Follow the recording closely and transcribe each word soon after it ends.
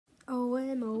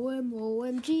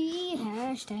OMG,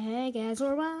 hashtag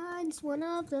Azure Minds, one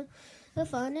of the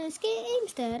funnest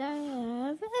games that I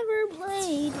have ever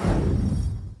played.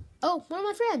 Oh, one of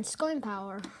my friends, Going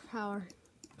Power.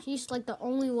 She's like the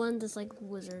only one that's like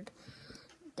wizard.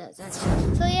 That's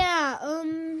actually. So yeah,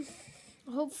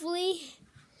 hopefully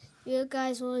you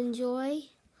guys will enjoy.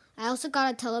 I also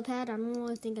got a telepad. I don't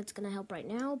really think it's gonna help right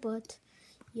now, but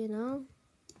you know,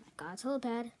 I got a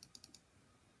telepad.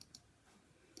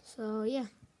 So yeah,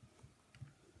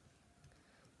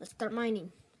 let's start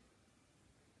mining.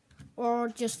 Or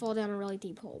just fall down a really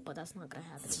deep hole, but that's not gonna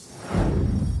happen.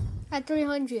 At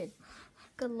 300.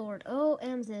 Good lord. Oh,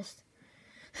 amethyst.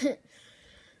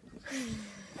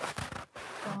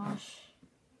 Gosh.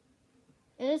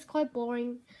 It is quite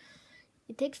boring.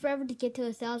 It takes forever to get to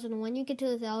 1,000. And when you get to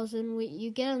 1,000, you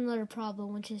get another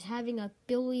problem, which is having 1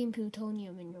 billion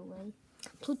plutonium in your way.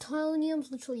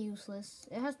 Plutonium's literally useless.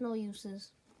 It has no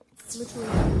uses. Literally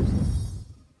no uses.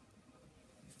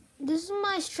 This is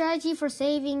my strategy for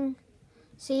saving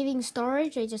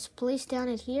storage. I just place down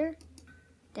it here.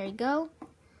 There you go.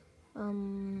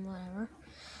 Whatever.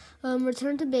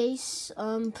 Return to base.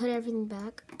 Put everything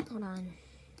back. Hold on.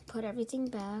 Put everything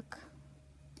back.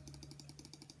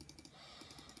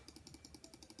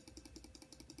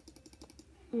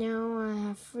 Now I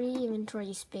have free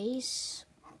inventory space.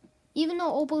 Even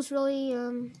though Opal's really,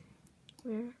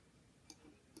 where?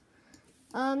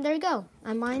 There you go.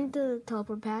 I mined the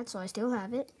teleport pad, so I still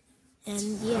have it.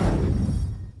 And yeah.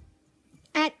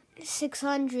 At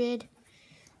 600,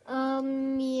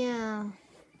 yeah.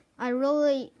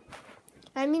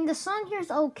 I mean, the sun here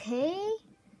is okay.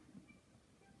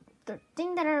 The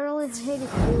thing that I really hate is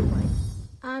blue light.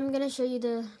 I'm gonna show you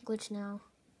the glitch now.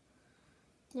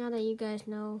 Now that you guys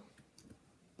know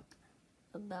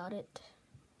about it.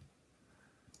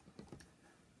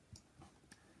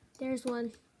 There's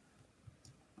one.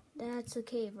 That's a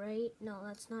cave, right? No,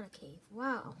 that's not a cave.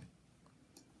 Wow.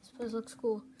 This place looks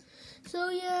cool. So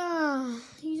yeah,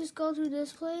 you just go through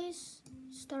this place,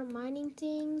 start mining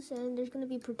things, and there's gonna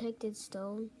be protected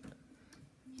stone.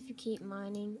 If you keep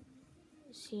mining,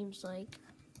 it seems like.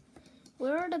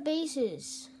 Where are the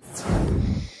bases?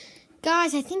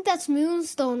 Guys, I think that's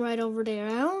moonstone right over there.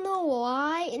 I don't know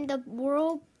why in the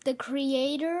world the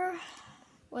creator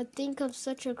would think of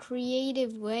such a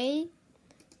creative way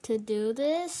to do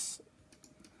this.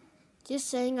 Just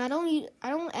saying, I don't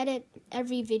edit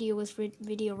every video with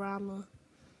Videorama.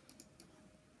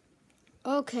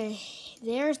 Okay,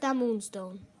 there's that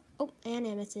moonstone. Oh, and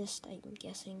amethyst, I'm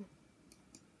guessing.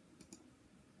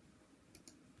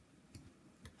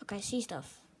 Okay, I see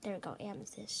stuff. There we go,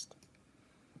 amethyst.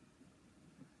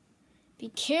 Be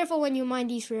careful when you mine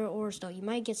these rare ores, though. You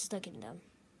might get stuck in them.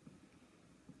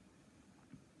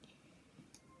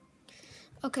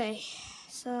 Okay,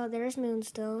 so there's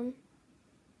moonstone.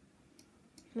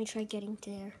 Let me try getting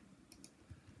there.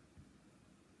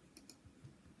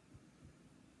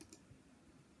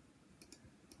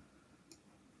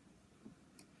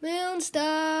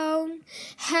 Moonstone!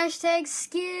 Hashtag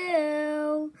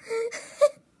skill!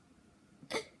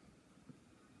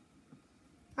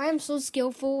 I am so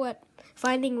skillful at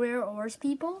finding rare ores,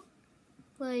 people.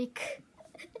 Like,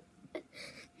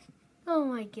 oh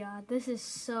my god, this is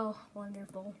so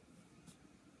wonderful.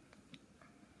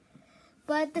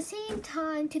 But at the same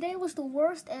time, today was the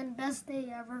worst and best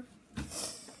day ever.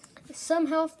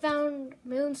 Somehow found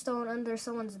moonstone under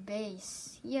someone's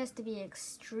base. He has to be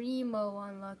extremo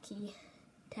unlucky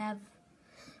to have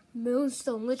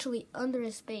moonstone literally under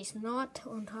his base, not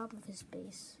on top of his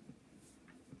base.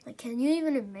 Like, can you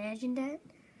even imagine that?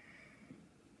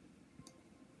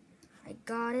 I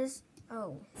got his,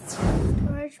 oh.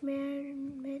 Storage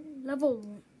management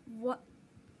level, what?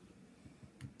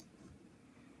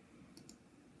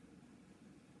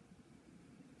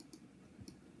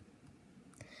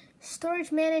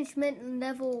 Storage management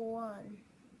level 1.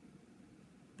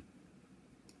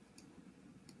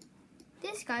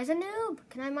 This guy's a noob.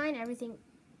 Can I mine everything?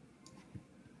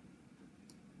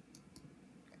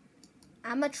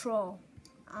 I'm a troll.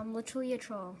 I'm literally a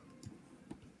troll.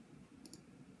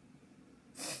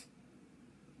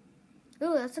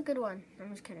 Ooh, that's a good one.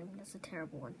 I'm just kidding. That's a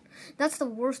terrible one. That's the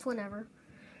worst one ever.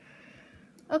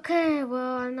 Okay,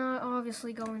 well, I'm not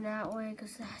obviously going that way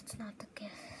because that's not the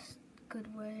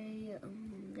good way.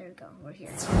 There we go. We're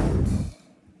here.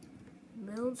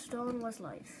 Moonstone was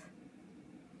life.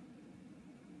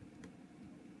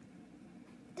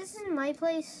 This isn't my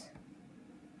place.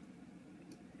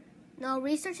 No,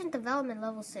 research and development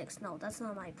level 6. No, that's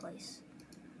not my place.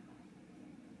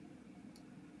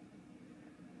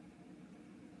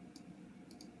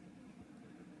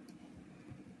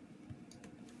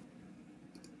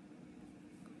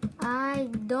 I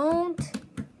don't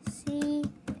see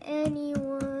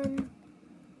anyone.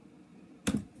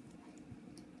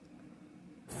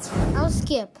 I'll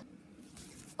skip.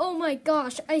 Oh my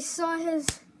gosh, I saw his.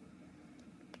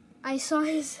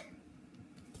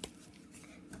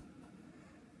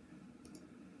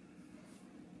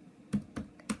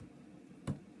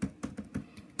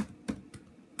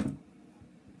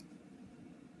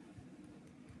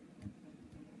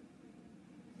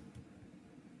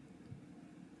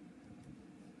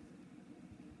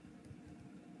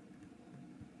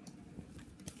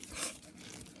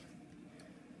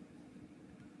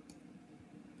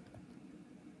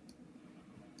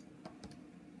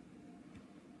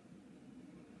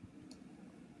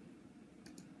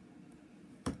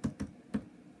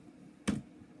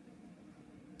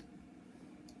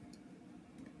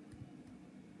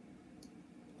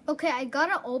 Okay, I got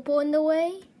an Oppo in the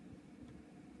way.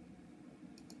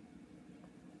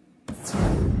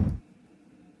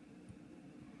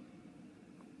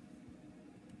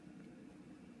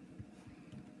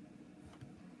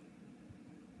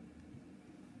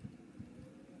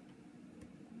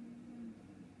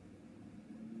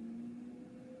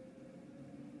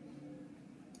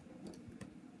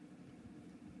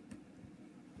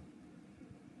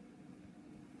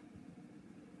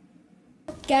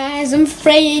 Guys, I'm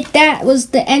afraid that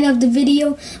was the end of the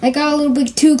video. I got a little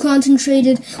bit too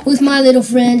concentrated with my little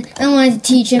friend. I wanted to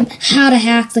teach him how to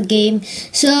hack the game.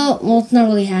 So, well, it's not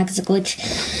really hack, it's a glitch.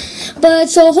 But,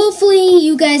 so hopefully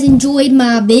you guys enjoyed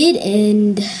my vid,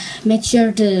 and make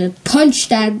sure to punch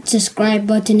that subscribe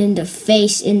button in the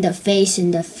face,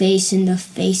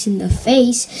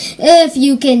 if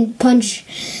you can punch,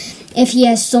 if he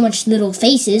has so much little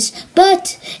faces.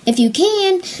 But, if you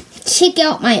can, check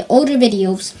out my older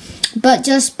videos, but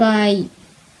just by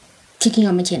checking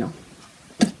out my channel.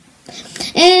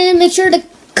 And make sure to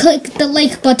click the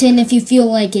like button if you feel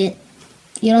like it.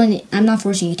 You don't. I'm not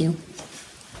forcing you to.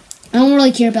 I don't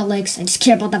really care about likes. I just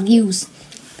care about the views.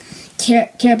 Care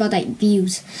about that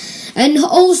views. And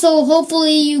also,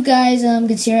 hopefully, you guys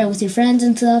can share it with your friends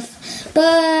and stuff.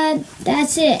 But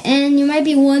that's it. And you might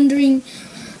be wondering,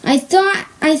 I thought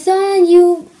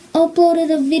you uploaded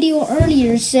a video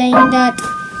earlier saying that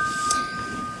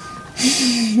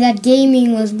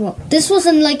gaming was, well, this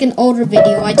wasn't like an older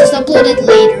video. I just uploaded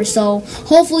later, so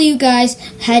hopefully you guys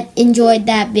had enjoyed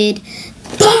that vid.